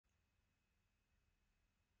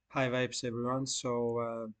Hi Vibes everyone.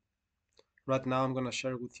 Right now I'm gonna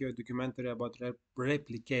share with you a documentary about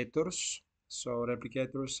replicators.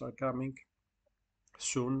 Replicators are coming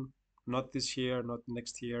soon, not this year, not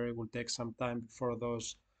next year. It will take some time before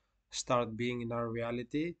those start being in our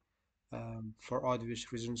reality. For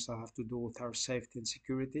obvious reasons that have to do with our safety and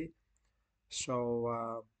security.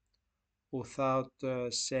 Without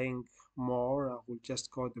saying more, I will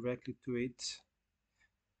just go directly to it.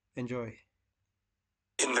 Enjoy.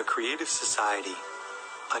 In the creative society,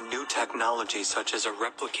 a new technology such as a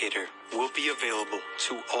replicator will be available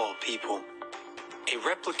to all people. A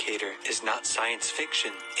replicator is not science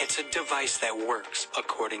fiction, it's a device that works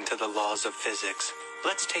according to the laws of physics.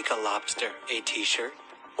 Let's take a lobster, a t-shirt,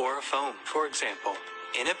 or a phone, for example.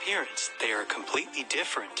 In appearance, they are completely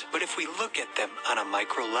different, but if we look at them on a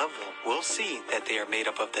micro level, we'll see that they are made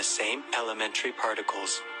up of the same elementary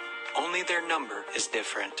particles. Only their number is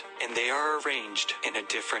different, and they are arranged in a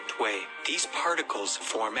different way. These particles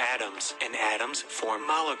form atoms, and atoms form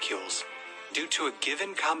molecules. Due to a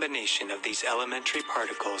given combination of these elementary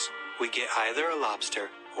particles, we get either a lobster,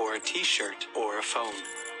 or a t-shirt, or a phone.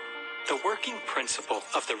 The working principle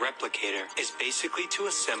of the replicator is basically to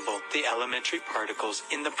assemble the elementary particles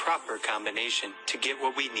in the proper combination to get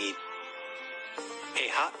what we need. A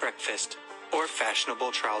hot breakfast, or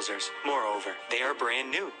fashionable trousers. Moreover, they are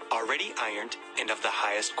brand new, already ironed, and of the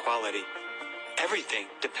highest quality. Everything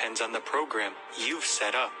depends on the program you've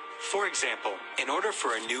set up. For example, in order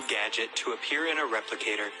for a new gadget to appear in a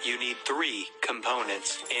replicator, you need 3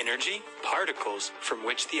 components: energy, particles from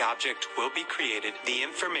which the object will be created, the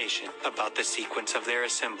information about the sequence of their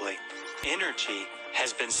assembly. Energy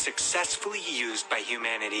has been successfully used by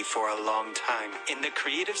humanity for a long time. In the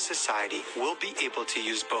creative society, we'll be able to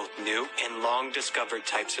use both new and long-discovered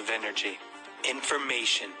types of energy.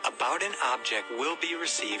 Information about an object will be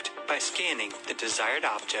received by scanning the desired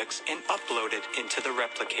objects and uploaded into the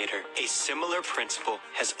replicator. A similar principle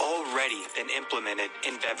has already been implemented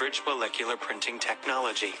in beverage molecular printing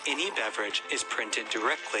technology. Any beverage is printed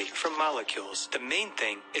directly from molecules. The main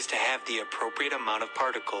thing is to have the appropriate amount of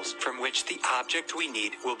particles from which the object we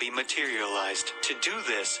need will be materialized. To do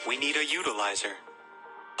this, we need a utilizer.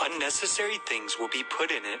 Unnecessary things will be put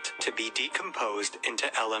in it to be decomposed into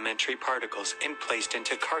elementary particles and placed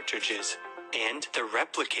into cartridges. And the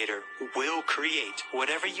replicator will create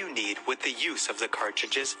whatever you need with the use of the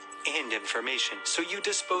cartridges and information, so you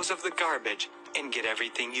dispose of the garbage and get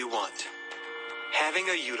everything you want. Having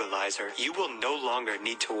a utilizer, you will no longer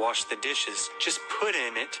need to wash the dishes. Just put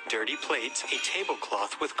in it dirty plates, a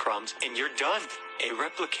tablecloth with crumbs, and you're done. A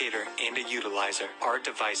replicator and a utilizer are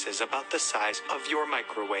devices about the size of your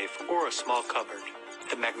microwave or a small cupboard.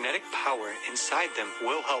 The magnetic power inside them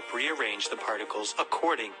will help rearrange the particles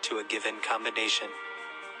according to a given combination.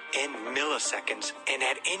 In milliseconds, and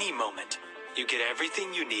at any moment, you get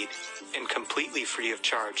everything you need and completely free of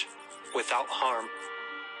charge, without harm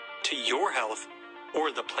to your health or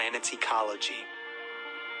the planet's ecology.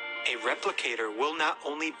 A replicator will not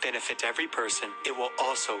only benefit every person, it will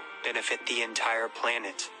also benefit the entire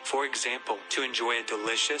planet. For example, to enjoy a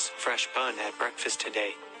delicious, fresh bun at breakfast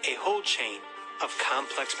today, a whole chain of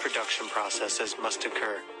complex production processes must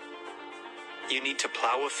occur. You need to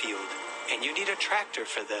plow a field, and you need a tractor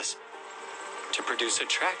for this. To produce a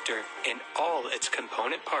tractor and all its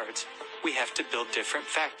component parts, we have to build different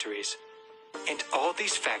factories. And all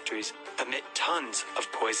these factories emit tons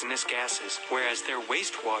of poisonous gases, whereas their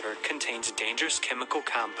wastewater contains dangerous chemical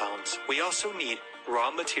compounds. We also need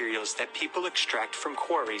raw materials that people extract from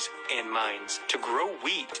quarries and mines. To grow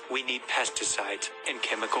wheat, we need pesticides and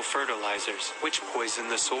chemical fertilizers, which poison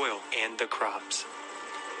the soil and the crops.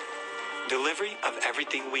 Delivery of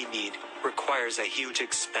everything we need requires a huge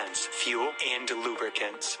expense, fuel and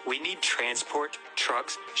lubricants. We need transport,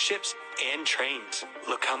 trucks, ships, and trains.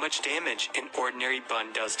 Look how much damage an ordinary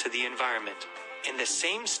bun does to the environment. And the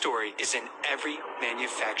same story is in every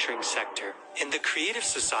manufacturing sector. In the creative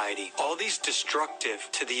society, all these destructive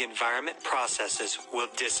to the environment processes will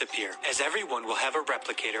disappear, as everyone will have a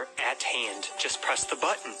replicator at hand. Just press the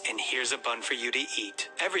button, and here's a bun for you to eat.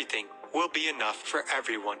 Everything will be enough for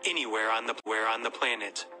everyone, anywhere on the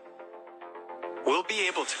planet. We'll be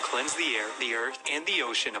able to cleanse the air, the earth, and the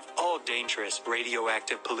ocean of all dangerous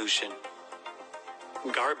radioactive pollution.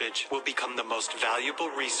 Garbage will become the most valuable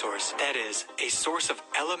resource, that is, a source of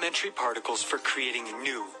elementary particles for creating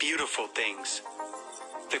new, beautiful things.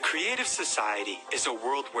 The creative society is a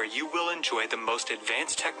world where you will enjoy the most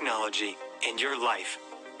advanced technology, and your life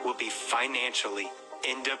will be financially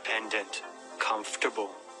independent, comfortable,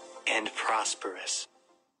 and prosperous.